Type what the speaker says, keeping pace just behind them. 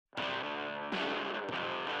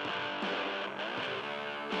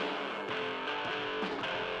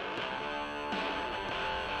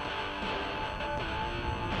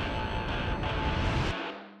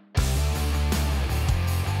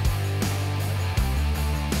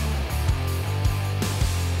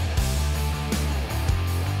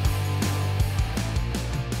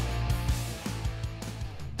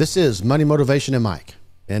This is Money, Motivation, and Mike,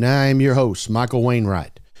 and I am your host, Michael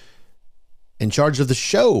Wainwright. In charge of the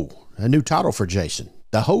show, a new title for Jason,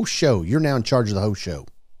 the host show. You're now in charge of the host show.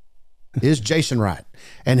 Is Jason Wright.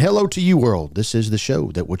 And hello to you, world. This is the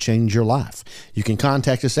show that will change your life. You can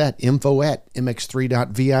contact us at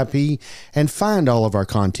info@mx3.vip and find all of our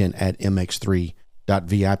content at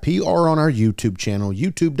mx3.vip or on our YouTube channel,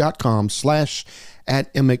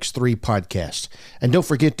 youtube.com/@mx3podcast. And don't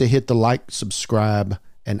forget to hit the like, subscribe,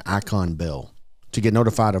 and icon bell to get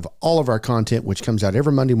notified of all of our content, which comes out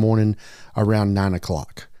every Monday morning around 9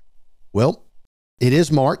 o'clock. Well, it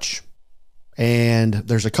is March. And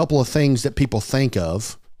there's a couple of things that people think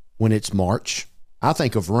of when it's March. I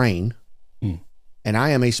think of rain, and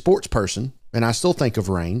I am a sports person, and I still think of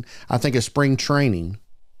rain. I think of spring training,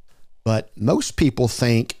 but most people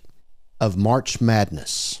think of March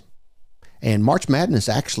Madness. And March Madness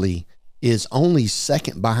actually is only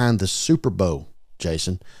second behind the Super Bowl,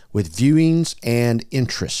 Jason, with viewings and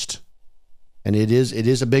interest. And it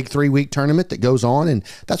is a big 3-week tournament that goes on, and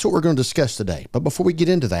that's what we're going to discuss today. But before we get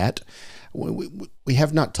into that, we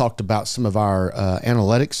have not talked about some of our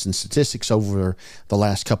analytics and statistics over the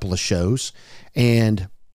last couple of shows. And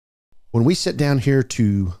when we sit down here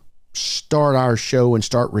to start our show and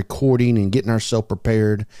start recording and getting ourselves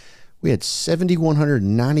prepared, we had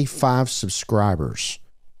 7,195 subscribers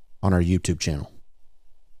on our YouTube channel.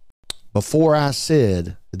 Before I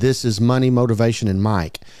said, this is Money, Motivation, and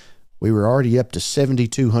Mike, we were already up to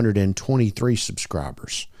 7,223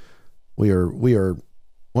 subscribers. We are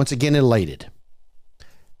once again elated.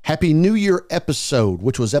 Happy New Year episode,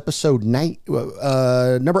 which was episode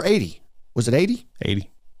number 80. Was it 80?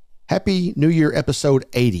 80. Happy New Year episode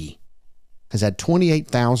 80 has had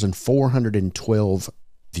 28,412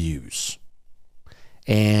 views.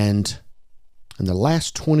 And in the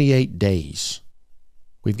last 28 days,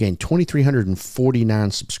 we've gained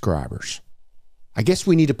 2,349 subscribers. I guess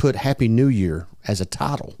we need to put Happy New Year as a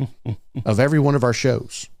title of every one of our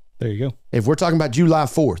shows. There you go. If we're talking about July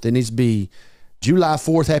 4th, it needs to be July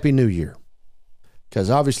 4th, Happy New Year.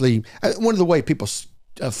 Because obviously, one of the way people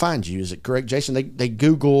find you, is it correct, Jason? They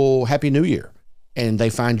Google Happy New Year and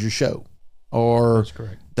they find your show. Or that's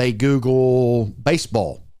correct. They Google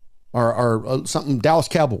baseball or something, Dallas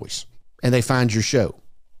Cowboys, and they find your show.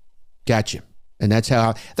 Gotcha. And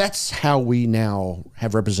that's how we now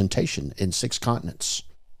have representation in 6 continents.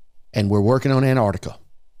 And we're working on Antarctica.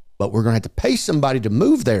 But we're going to have to pay somebody to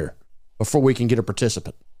move there before we can get a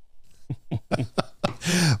participant.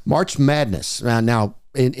 March Madness. Now,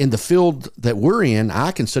 in the field that we're in,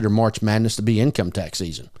 I consider March Madness to be income tax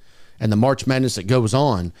season. And the March Madness that goes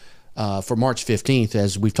on for March 15th,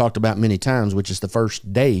 as we've talked about many times, which is the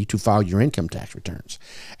first day to file your income tax returns.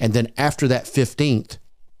 And then after that 15th,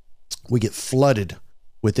 we get flooded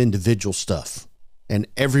with individual stuff. And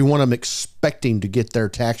every one of them expecting to get their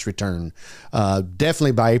tax return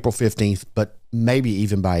definitely by April 15th, but maybe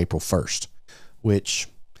even by April 1st, which,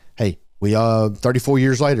 hey, we 34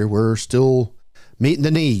 years later, we're still meeting the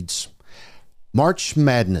needs. March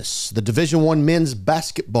Madness, the Division I men's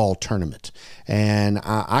basketball tournament. And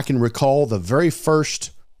I can recall the very first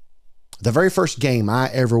game I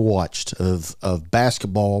ever watched of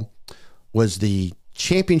basketball was the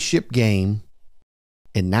championship game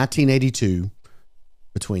in 1982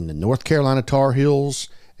 between the North Carolina Tar Heels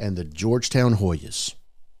and the Georgetown Hoyas.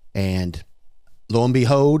 And lo and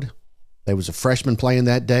behold, there was a freshman playing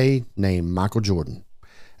that day named Michael Jordan.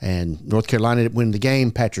 And North Carolina didn't win the game.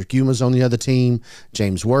 Patrick Ewing's on the other team,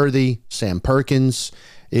 James Worthy, Sam Perkins.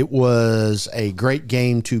 It was a great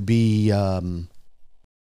game to be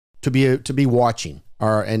watching.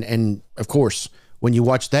 And of course, when you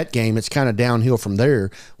watch that game, it's kind of downhill from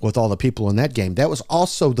there with all the people in that game. That was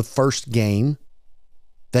also the first game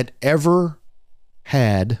that ever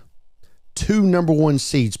had 2 number 1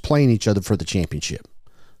 seeds playing each other for the championship.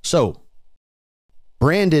 So,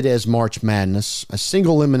 branded as March Madness, a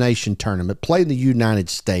single elimination tournament played in the United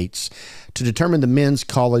States to determine the men's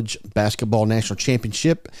college basketball national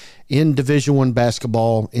championship in Division I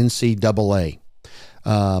basketball, NCAA.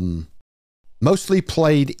 Mostly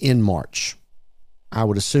played in March. I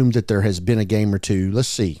would assume that there has been a game or two. Let's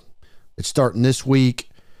see. It's starting this week.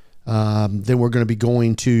 Then we're going to be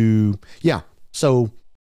going to, so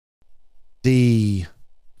the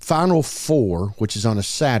Final Four, which is on a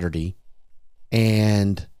Saturday,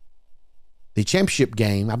 and the championship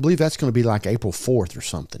game, I believe that's going to be like April 4th or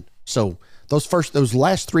something. So those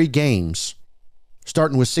last 3 games,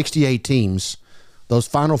 starting with 68 teams, those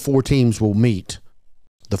Final Four teams will meet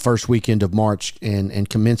the first weekend of March and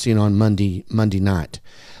commencing on Monday night.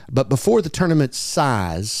 But before the tournament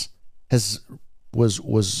size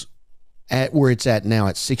was at where it's at now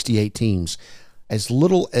at 68 teams, as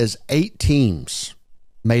little as 8 teams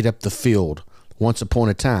made up the field once upon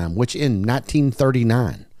a time, which in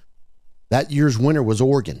 1939, that year's winner was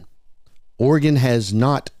Oregon. Oregon has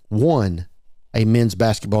not won a men's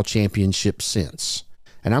basketball championship since.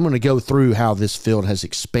 And I'm going to go through how this field has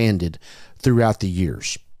expanded throughout the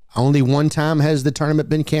years. Only one time has the tournament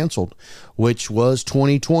been canceled, which was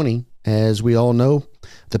 2020, as we all know,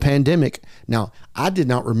 the pandemic. Now, I did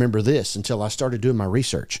not remember this until I started doing my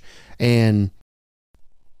research, and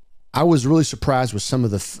I was really surprised with some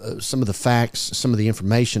of the facts, some of the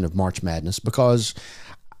information of March Madness, because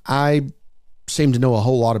I seem to know a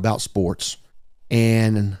whole lot about sports,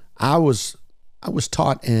 and I was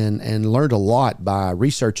taught and learned a lot by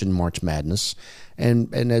researching March Madness.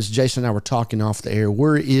 And as Jason and I were talking off the air,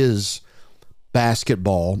 where is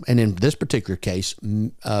basketball, and in this particular case,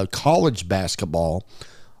 college basketball,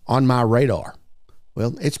 on my radar?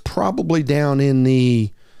 Well, it's probably down in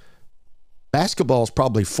the basketball is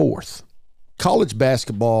probably 4th. College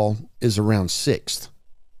basketball is around 6th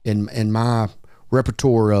in my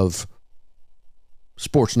repertoire of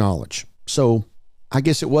sports knowledge. So I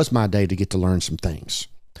guess it was my day to get to learn some things.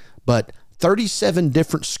 But 37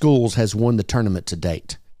 different schools has won the tournament to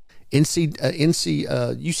date. UCLA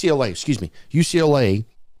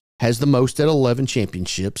has the most at 11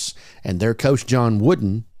 championships, and their coach John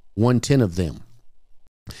Wooden won 10 of them.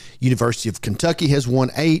 University of Kentucky has won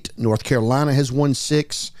 8. North Carolina has won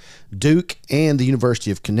 6. Duke and the University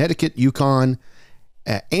of Connecticut, UConn,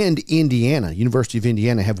 and Indiana, University of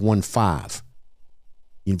Indiana, have won 5.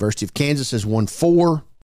 University of Kansas has won 4.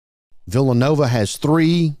 Villanova has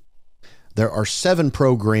 3. There are 7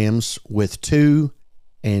 programs with 2,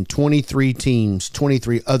 and 23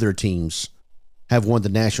 other teams have won the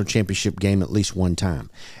national championship game at least one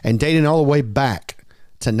time. And dating all the way back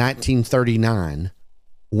to 1939,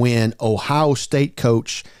 when Ohio State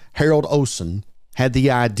coach Harold Olson had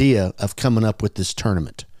the idea of coming up with this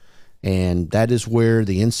tournament. And that is where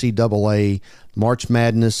the NCAA March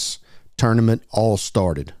Madness tournament all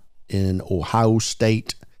started, in Ohio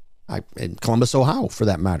State, in Columbus, Ohio, for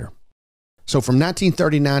that matter. So from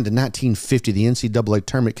 1939 to 1950, the NCAA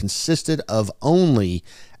tournament consisted of only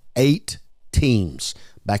 8 teams.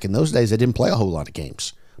 Back in those days, they didn't play a whole lot of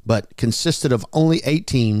games, but consisted of only 8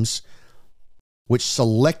 teams, which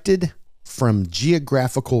selected from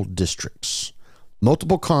geographical districts.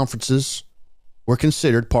 Multiple conferences were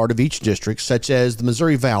considered part of each district, such as the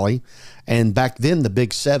Missouri Valley, and back then the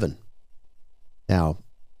Big 7. Now,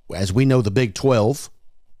 as we know, the Big 12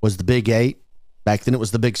 was the Big 8. Back then it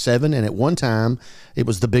was the Big 7, and at one time it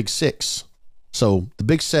was the Big 6. So the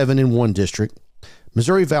Big 7 in one district,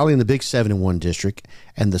 Missouri Valley and the Big 7 in one district,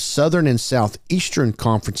 and the Southern and Southeastern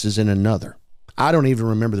conferences in another. I don't even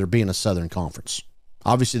remember there being a Southern Conference.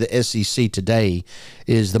 Obviously, the SEC today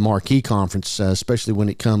is the marquee conference, especially when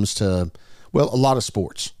it comes to, well, a lot of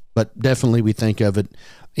sports. But definitely we think of it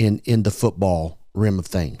in the football rim of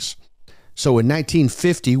things. So in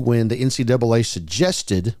 1950, when the NCAA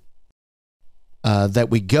suggested that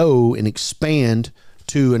we go and expand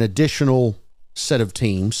to an additional set of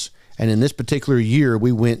teams, and in this particular year,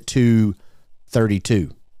 we went to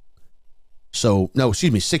 32. So, no,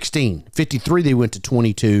 excuse me, 16. 53, they went to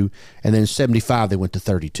 22, and then 75, they went to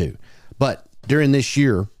 32. But during this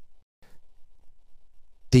year,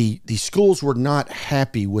 the schools were not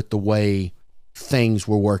happy with the way things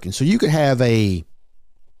were working. So you could have a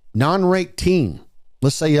non-ranked team,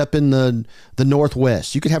 let's say up in the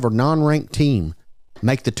Northwest, you could have a non-ranked team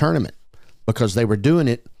make the tournament because they were doing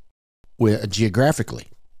it geographically.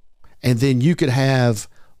 And then you could have,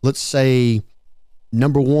 let's say,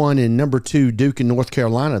 number 1 and number 2, Duke and North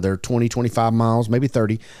Carolina. They're 20, 25 miles, maybe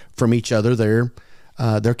 30 from each other, their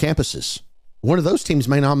campuses. One of those teams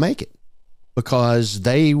may not make it because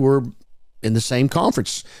they were in the same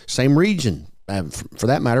conference, same region, for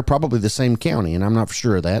that matter, probably the same county, and I'm not for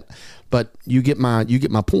sure of that, but you get my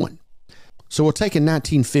point. So we'll take in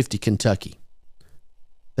 1950 Kentucky.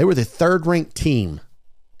 They were the 3rd-ranked team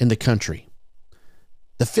in the country.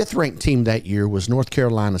 The 5th-ranked team that year was North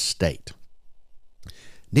Carolina State.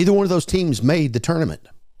 Neither one of those teams made the tournament.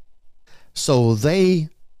 So the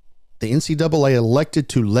NCAA elected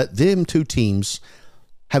to let them 2 teams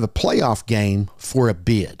have a playoff game for a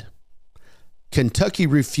bid. Kentucky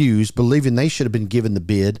refused, believing they should have been given the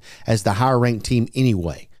bid as the higher-ranked team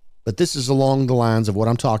anyway. But this is along the lines of what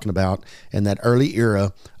I'm talking about in that early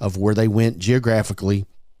era of where they went geographically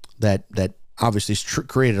that obviously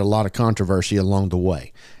created a lot of controversy along the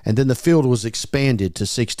way. And then the field was expanded to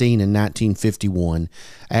 16 in 1951,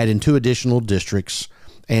 adding 2 additional districts,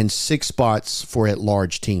 and 6 spots for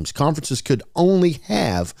at-large teams. Conferences could only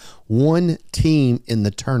have 1 team in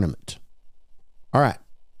the tournament. All right.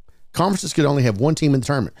 Conferences could only have 1 team in the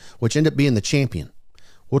tournament, which ended up being the champion.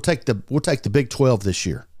 We'll take the Big 12 this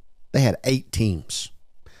year. They had 8 teams.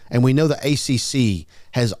 And we know the ACC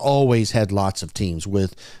has always had lots of teams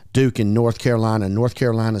with Duke and North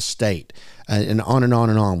Carolina State, and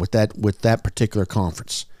on with that particular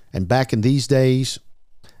conference. And back in those days,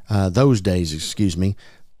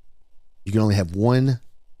 you can only have 1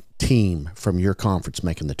 team from your conference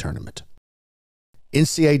making the tournament.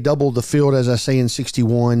 NCAA doubled the field, as I say, in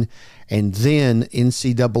 61, and then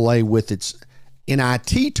NCAA with its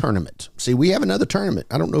NIT tournament. See, we have another tournament.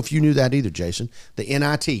 I don't know if you knew that either, Jason. The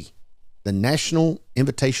NIT, the National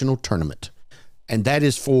Invitational Tournament. And that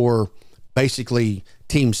is for basically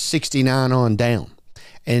teams 69 on down.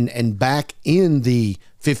 And back in the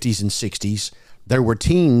 50s and 60s, there were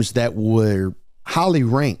teams that were highly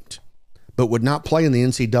ranked but would not play in the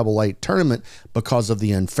NCAA tournament because of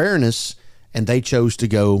the unfairness, and they chose to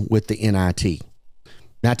go with the NIT.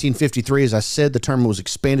 1953, as I said, the tournament was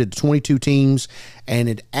expanded to 22 teams, and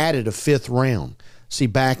it added a 5th round. See,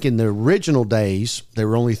 back in the original days, there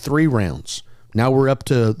were only 3 rounds. Now we're up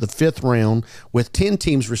to the 5th round with 10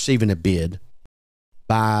 teams receiving a bid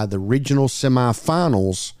by the regional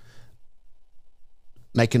semifinals,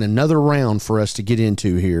 making another round for us to get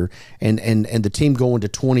into here, and the team going to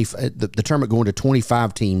the tournament going to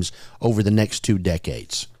 25 teams over the next 2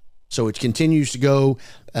 decades. So it continues to go.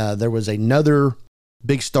 There was another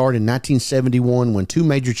big start in 1971 when 2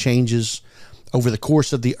 major changes over the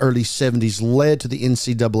course of the early 70s led to the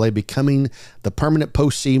NCAA becoming the permanent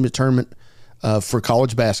postseason tournament for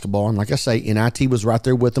college basketball. And like I say, NIT was right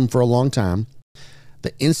there with them for a long time.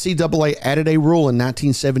 The NCAA added a rule in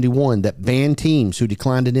 1971 that banned teams who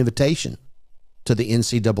declined an invitation to the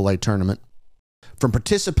NCAA tournament from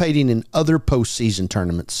participating in other postseason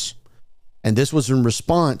tournaments. And this was in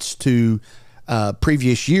response to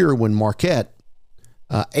previous year when Marquette,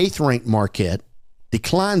 8th-ranked Marquette,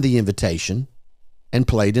 declined the invitation and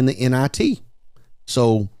played in the NIT.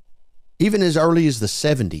 So even as early as the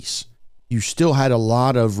 70s, you still had a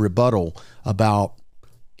lot of rebuttal about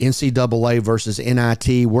NCAA versus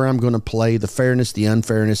NIT, where I'm going to play, the fairness, the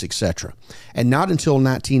unfairness, etc. And not until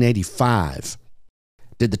 1985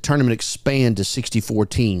 did the tournament expand to 64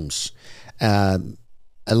 teams,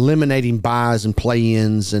 eliminating buys and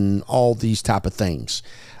play-ins and all these type of things.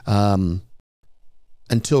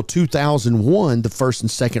 Until 2001, the first and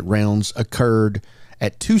second rounds occurred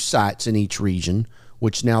at 2 sites in each region,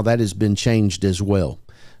 which now that has been changed as well.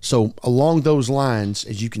 So along those lines,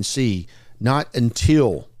 as you can see, not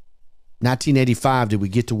until 1985 did we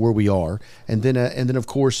get to where we are. And then of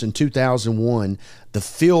course, in 2001, the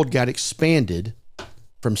field got expanded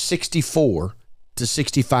from 64 to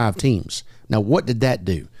 65 teams. Now, what did that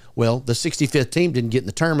do? Well, the 65th team didn't get in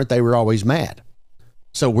the tournament. They were always mad.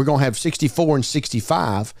 So we're going to have 64 and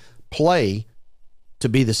 65 play to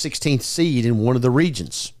be the 16th seed in one of the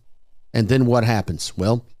regions. And then what happens?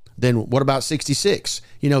 Well, then what about 66?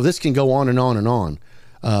 You know, this can go on and on and on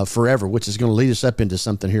forever, which is going to lead us up into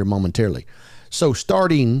something here momentarily. So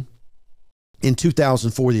starting in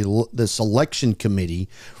 2004, the selection committee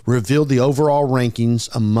revealed the overall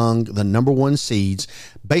rankings among the number 1 seeds.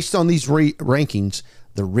 Based on these rankings,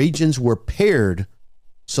 the regions were paired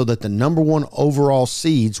so that the number 1 overall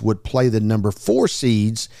seeds would play the number 4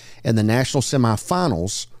 seeds in the national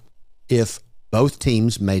semifinals if both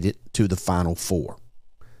teams made it to the Final Four.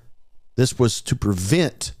 This was to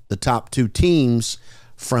prevent the top 2 teams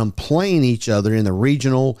from playing each other in the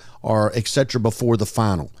regional or et cetera before the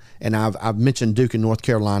final. And I've mentioned Duke and North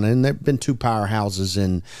Carolina, and they've been 2 powerhouses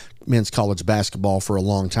in men's college basketball for a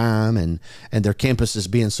long time, and their campuses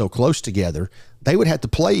being so close together, they would have to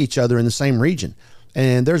play each other in the same region.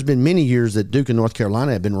 And there's been many years that Duke and North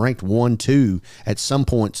Carolina have been ranked 1, 2 at some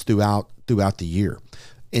points throughout the year.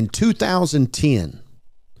 In 2010,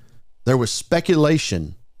 there was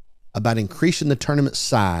speculation about increasing the tournament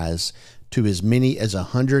size to as many as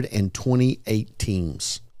 128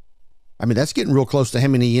 teams. I mean, that's getting real close to how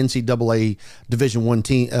many NCAA Division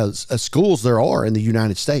I schools there are in the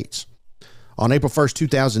United States. On April 1st,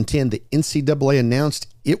 2010, the NCAA announced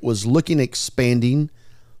it was looking at expanding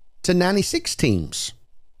to 96 teams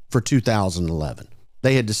for 2011.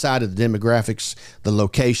 They had decided the demographics, the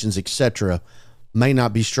locations, etc., may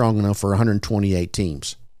not be strong enough for 128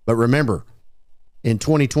 teams. But remember, in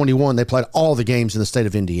 2021, they played all the games in the state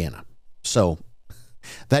of Indiana. So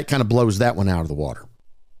that kind of blows that one out of the water.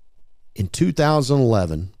 In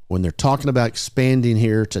 2011, when they're talking about expanding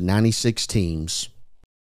here to 96 teams,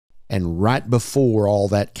 And right before all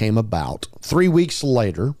that came about, 3 weeks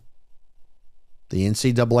later, the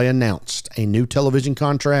NCAA announced a new television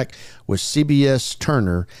contract with CBS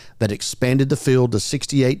Turner that expanded the field to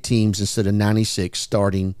 68 teams instead of 96,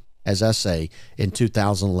 starting, as I say, in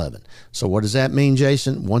 2011. So what does that mean,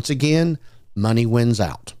 Jason? Once again, money wins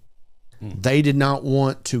out. They did not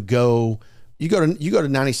want to go. You go to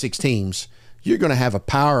 96 teams, you're going to have a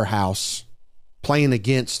powerhouse playing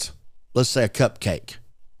against, let's say, a cupcake.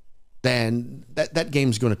 Then that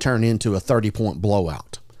game's going to turn into a 30-point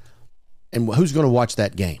blowout. And who's going to watch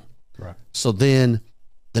that game? Right. So then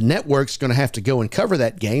the network's going to have to go and cover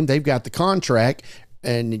that game. They've got the contract,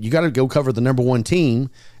 and you got to go cover the number one team,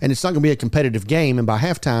 and it's not going to be a competitive game. And by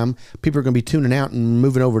halftime, people are going to be tuning out and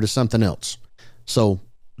moving over to something else. So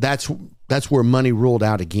that's where money ruled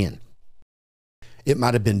out again. It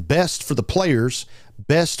might have been best for the players,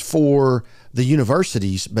 best for the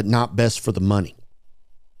universities, but not best for the money,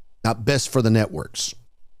 not best for the networks.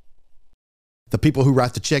 The people who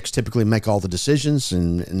write the checks typically make all the decisions,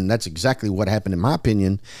 and that's exactly what happened, in my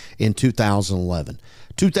opinion, in 2011.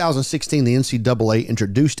 2016, the NCAA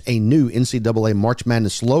introduced a new NCAA March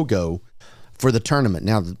Madness logo for the tournament.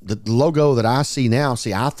 Now, the logo that I see now,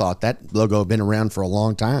 I thought that logo had been around for a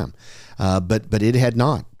long time, but it had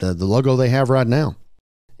not. The logo they have right now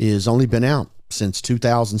is only been out since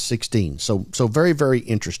 2016. So very, very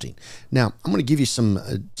interesting. Now, I'm going to give you some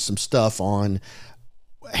stuff on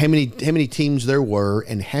how many teams there were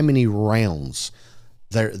and how many rounds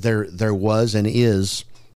there was and is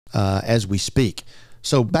as we speak.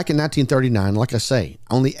 So back in 1939, like I say,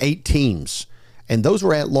 only 8 teams, and those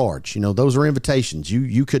were at large. You know, those are invitations.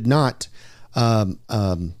 You could not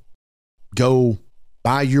go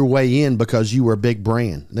buy your way in because you were a big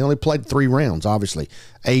brand. They only played 3 rounds, obviously.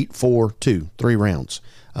 8, 4, 2, 3 rounds.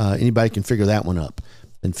 Anybody can figure that one up.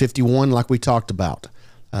 And 51, like we talked about,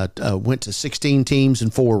 went to 16 teams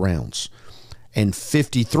and 4 rounds. And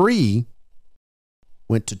 53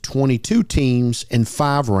 went to 22 teams and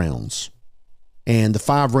 5 rounds. And the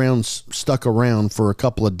 5 rounds stuck around for a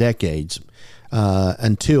couple of decades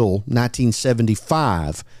until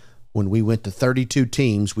 1975, when we went to 32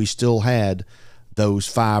 teams. We still had those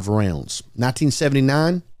 5 rounds.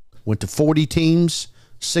 1979 went to 40 teams,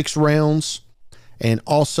 6 rounds. And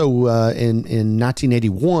also in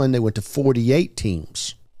 1981, they went to 48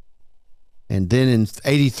 teams. And then in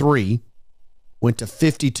 83, went to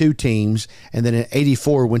 52 teams. And then in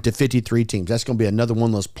 84, went to 53 teams. That's going to be another one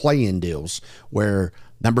of those play-in deals where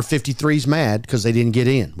number 53 is mad because they didn't get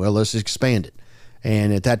in. Well, let's expand it.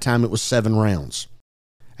 And at that time, it was 7 rounds.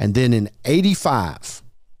 And then in 85,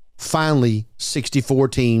 finally 64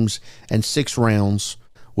 teams and 6 rounds,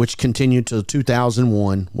 which continued to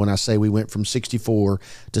 2001, when I say we went from 64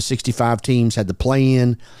 to 65 teams, had the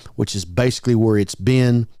play-in, which is basically where it's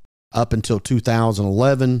been up until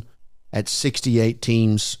 2011 at 68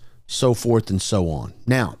 teams, so forth and so on.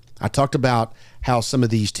 Now, I talked about how some of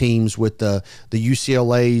these teams with the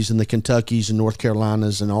UCLAs and the Kentuckys and North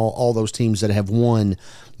Carolinas and all those teams that have won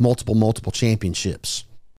multiple championships.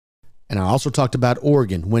 And I also talked about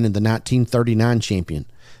Oregon winning the 1939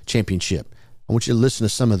 championship. I want you to listen to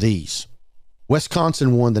some of these.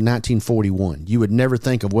 Wisconsin won the 1941. You would never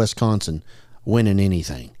think of Wisconsin winning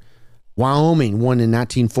anything. Wyoming won in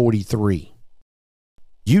 1943.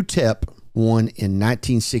 UTEP won in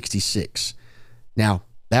 1966. Now,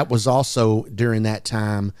 that was also during that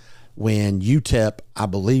time when UTEP, I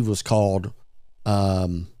believe, was called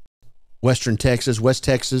West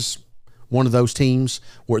Texas, one of those teams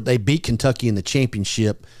where they beat Kentucky in the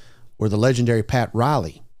championship, where the legendary Pat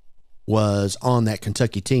Riley was on that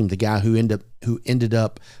Kentucky team, the guy who ended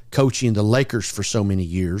up coaching the Lakers for so many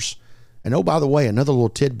years. And oh, by the way, another little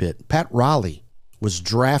tidbit, Pat Riley was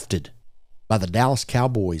drafted by the Dallas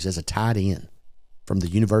Cowboys as a tight end from the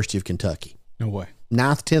University of Kentucky. No way.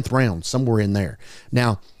 9th, 10th round, somewhere in there.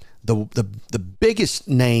 Now, the biggest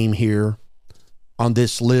name here on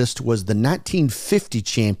this list was the 1950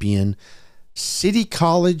 champion, City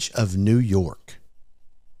College of New York.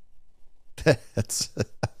 That's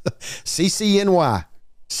CCNY,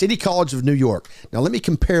 City College of New York. Now, let me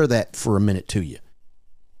compare that for a minute to you.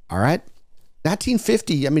 All right?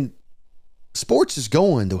 1950, I mean, sports is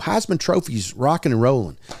going. The Heisman Trophy's rocking and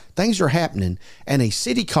rolling. Things are happening. And a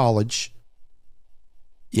city college,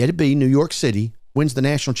 yet it be New York City, wins the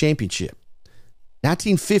national championship.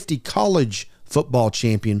 1950 college football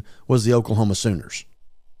champion was the Oklahoma Sooners.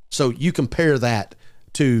 So you compare that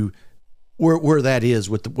to where that is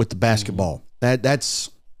with the basketball. That's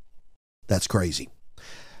crazy.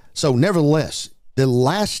 So nevertheless, the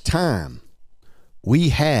last time we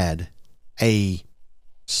had a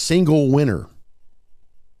single winner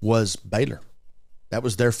was Baylor. That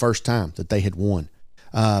was their first time that they had won.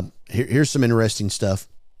 Here's some interesting stuff.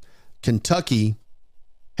 Kentucky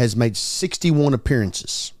has made 61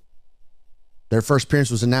 appearances. Their first appearance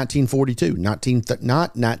was in 1942, not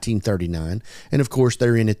 1939. And, of course,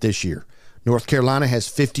 they're in it this year. North Carolina has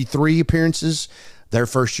 53 appearances. Their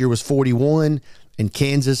first year was 41. And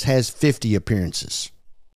Kansas has 50 appearances.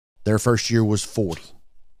 Their first year was 40.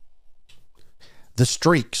 The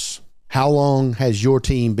streaks. How long has your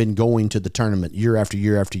team been going to the tournament year after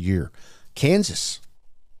year after year? Kansas,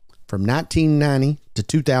 from 1990 to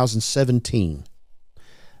 2017,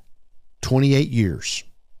 28 years.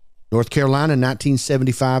 North Carolina,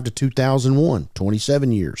 1975 to 2001,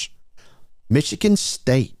 27 years. Michigan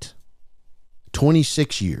State,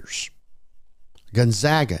 26 years.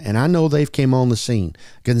 Gonzaga, and I know they've came on the scene.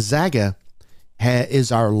 Gonzaga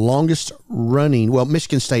is our longest running, well,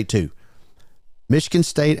 Michigan State too. Michigan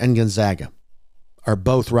State and Gonzaga are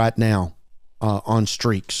both right now on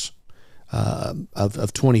streaks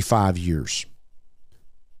of 25 years.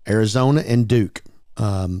 Arizona and Duke,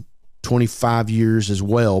 25 years as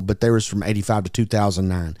well, but they was from 85 to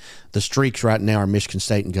 2009. The streaks right now are Michigan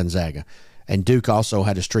State and Gonzaga. And Duke also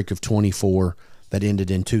had a streak of 24 that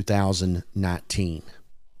ended in 2019.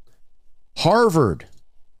 Harvard,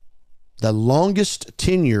 the longest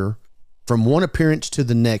tenure from one appearance to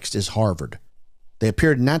the next is Harvard. They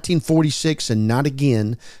appeared in 1946 and not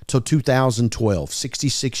again till 2012,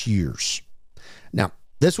 66 years. Now,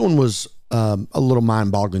 this one was a little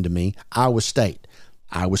mind-boggling to me. Iowa State.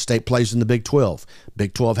 Iowa State plays in the Big 12.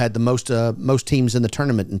 Big 12 had the most teams in the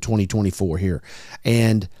tournament in 2024 here.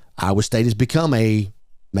 And Iowa State has become a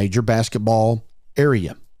major basketball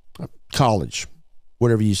area, college,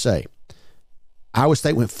 whatever you say. Iowa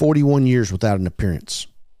State went 41 years without an appearance,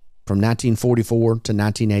 from 1944 to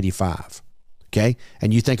 1985. Okay?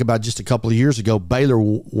 And you think about just a couple of years ago, Baylor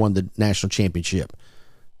won the national championship.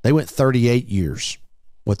 They went 38 years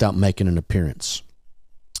without making an appearance.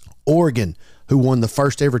 Oregon, who won the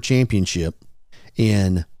first ever championship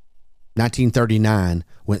in 1939,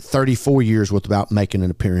 went 34 years without making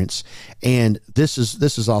an appearance. And this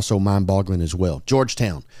is also mind-boggling as well.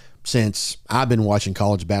 Georgetown, since I've been watching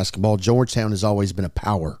college basketball, Georgetown has always been a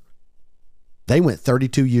power. They went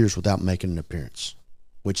 32 years without making an appearance,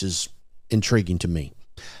 which is intriguing to me.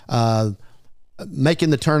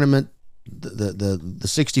 Making the tournament, the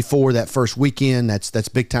 64 that first weekend, that's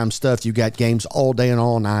big time stuff. You got games all day and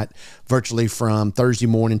all night, virtually from Thursday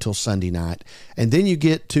morning till Sunday night. And then you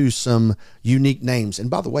get to some unique names. And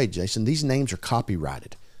by the way, Jason, these names are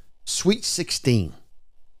copyrighted. Sweet 16,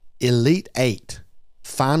 Elite 8,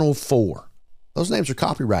 Final Four. Those names are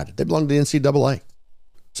copyrighted. They belong to the NCAA.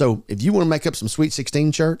 So if you want to make up some Sweet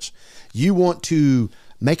 16 shirts, you want to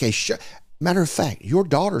make a shirt. Matter of fact, your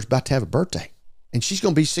daughter's about to have a birthday, and she's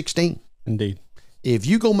going to be 16. Indeed. If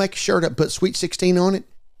you go make a shirt up, put Sweet 16 on it,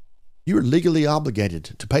 you are legally obligated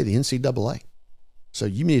to pay the NCAA. So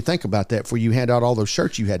you need to think about that before you hand out all those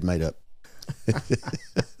shirts you had made up.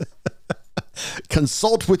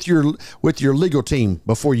 Consult with your legal team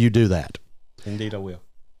before you do that. Indeed, I will.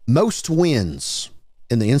 Most wins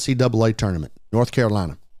in the NCAA tournament, North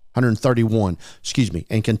Carolina, 131.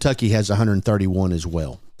 And Kentucky has 131 as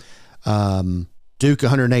well. Duke,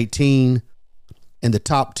 118. In the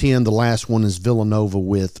top 10, the last one is Villanova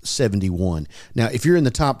with 71. Now, if you're in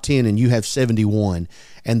the top 10 and you have 71,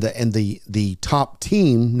 and the top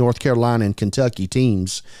team, North Carolina and Kentucky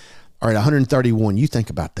teams, are at 131, you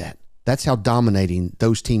think about that. That's how dominating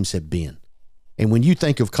those teams have been. And when you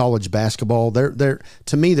think of college basketball,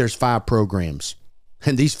 to me, there's 5 programs.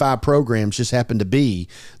 And these 5 programs just happen to be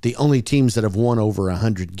the only teams that have won over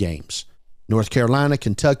 100 games. North Carolina,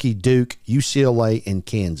 Kentucky, Duke, UCLA, and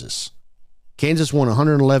Kansas. Kansas won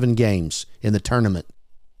 111 games in the tournament.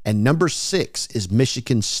 And number 6 is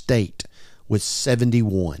Michigan State with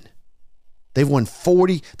 71. They've won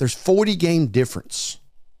 40. There's 40 game difference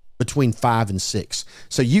between 5 and 6.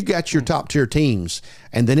 So you've got your top tier teams,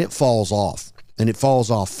 and then it falls off, and it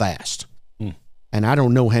falls off fast. And I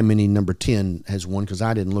don't know how many number 10 has won because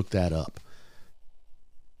I didn't look that up.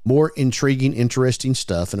 More intriguing, interesting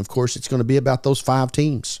stuff. And, of course, it's going to be about those 5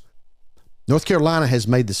 teams. North Carolina has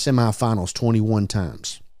made the semifinals 21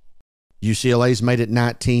 times. UCLA's made it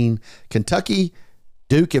 19. Kentucky,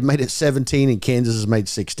 Duke have made it 17, and Kansas has made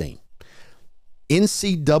 16.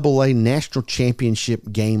 NCAA National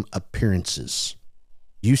Championship game appearances.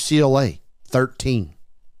 UCLA, 13.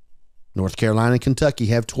 North Carolina and Kentucky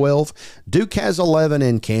have 12. Duke has 11,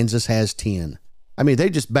 and Kansas has 10. I mean, they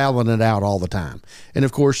just battling it out all the time. And,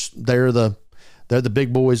 of course, they're the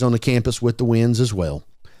big boys on the campus with the wins as well.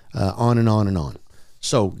 On and on and on.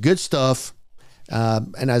 So, good stuff.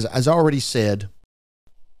 And as I already said,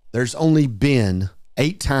 there's only been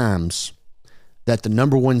 8 times that the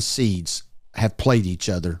number 1 seeds have played each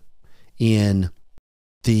other in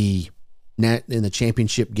the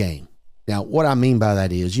championship game. Now, what I mean by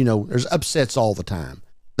that is, there's upsets all the time.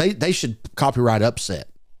 They should copyright upset,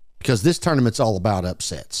 because this tournament's all about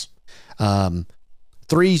upsets. 3s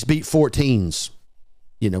beat 14s.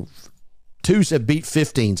 2s have beat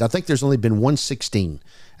 15s. I think there's only been 1 16,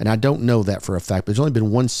 and I don't know that for a fact, but there's only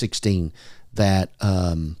been 1 16 that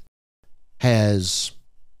has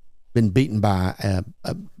been beaten by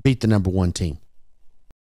beat the number 1 team.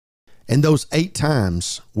 And those 8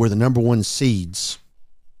 times where the number 1 seeds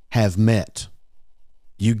have met,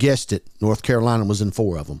 you guessed it, North Carolina was in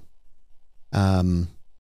 4 of them.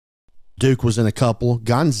 Duke was in a couple.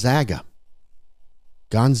 Gonzaga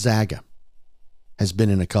has been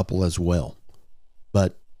in a couple as well.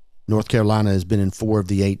 But North Carolina has been in 4 of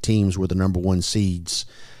the 8 teams where the number 1 seeds.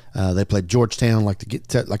 They played Georgetown,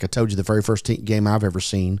 like I told you, the very first game I've ever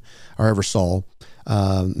seen or ever saw.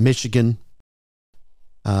 Michigan,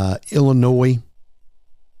 Illinois,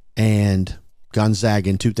 and Gonzaga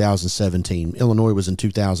in 2017. Illinois was in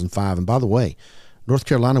 2005. And by the way, North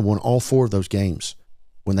Carolina won all 4 of those games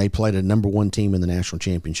when they played a number 1 team in the national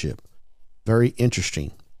championship. Very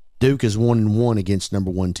interesting. Duke is 1-1 against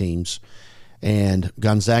number 1 teams. And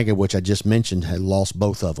Gonzaga, which I just mentioned, had lost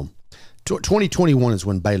both of them. 2021 is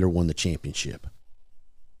when Baylor won the championship.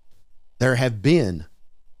 There have been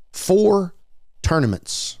 4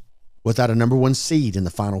 tournaments without a number 1 seed in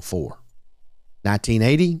the Final Four.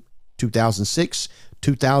 1980, 2006,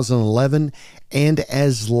 2011, and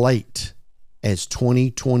as late as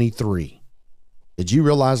 2023. Did you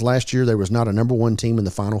realize last year there was not a number 1 team in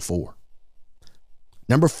the Final Four?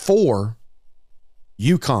 Number 4,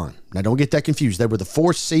 UConn. Now, don't get that confused. They were the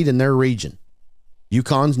 4th seed in their region.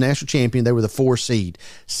 UConn's national champion. They were the 4th seed.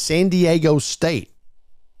 San Diego State.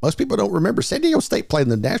 Most people don't remember. San Diego State played in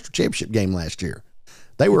the national championship game last year.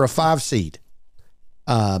 They were a 5 seed.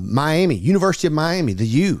 Miami, University of Miami, the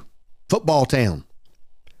U, football town.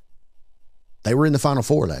 They were in the Final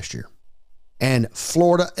Four last year. And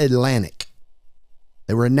Florida Atlantic.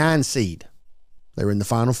 They were a 9 seed. They were in the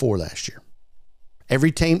Final Four last year.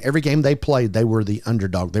 Every game they played, they were the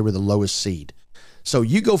underdog. They were the lowest seed. So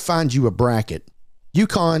you go find you a bracket.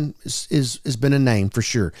 UConn has been a name for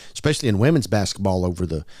sure, especially in women's basketball over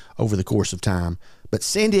the course of time. But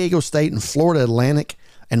San Diego State and Florida Atlantic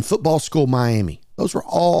and Football School Miami, those were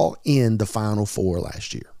all in the Final Four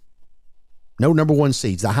last year. No number 1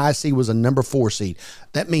 seeds. The high seed was a number 4 seed.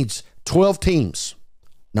 That means 12 teams.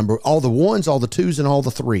 All the 1s, all the 2s, and all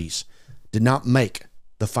the 3s did not make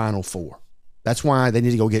the Final Four. That's why they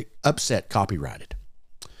need to go get upset copyrighted.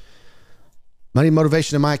 Money,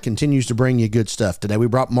 Motivation, and Mike continues to bring you good stuff. Today we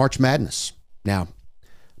brought March Madness. Now,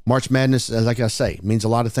 March Madness, like I say, means a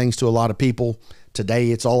lot of things to a lot of people.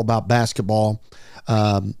 Today it's all about basketball.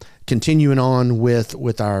 Continuing on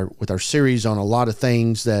with our series on a lot of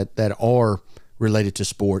things that are related to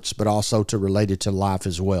sports, but also related to life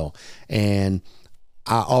as well. And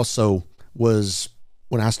I also was,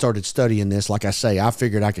 when I started studying this, like I say, I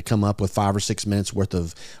figured I could come up with 5 or 6 minutes worth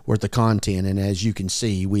of content. And as you can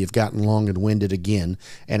see, we have gotten long and winded again.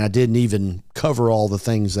 And I didn't even cover all the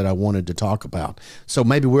things that I wanted to talk about. So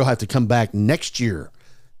maybe we'll have to come back next year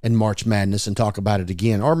in March Madness and talk about it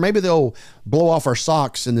again. Or maybe they'll blow off our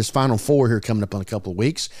socks in this Final Four here coming up in a couple of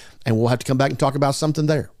weeks, and we'll have to come back and talk about something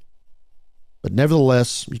there. But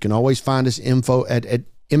nevertheless, you can always find us info at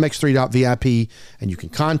mx3.vip, and you can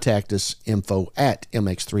contact us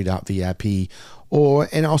info@mx3.vip,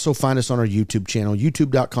 and also find us on our YouTube channel,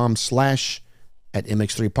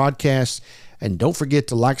 youtube.com/@mx3podcast. And don't forget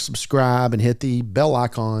to like, subscribe, and hit the bell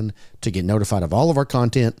icon to get notified of all of our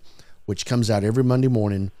content, which comes out every Monday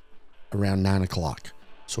morning around 9 o'clock.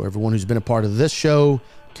 So everyone who's been a part of this show,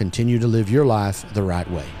 continue to live your life the right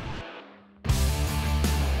way.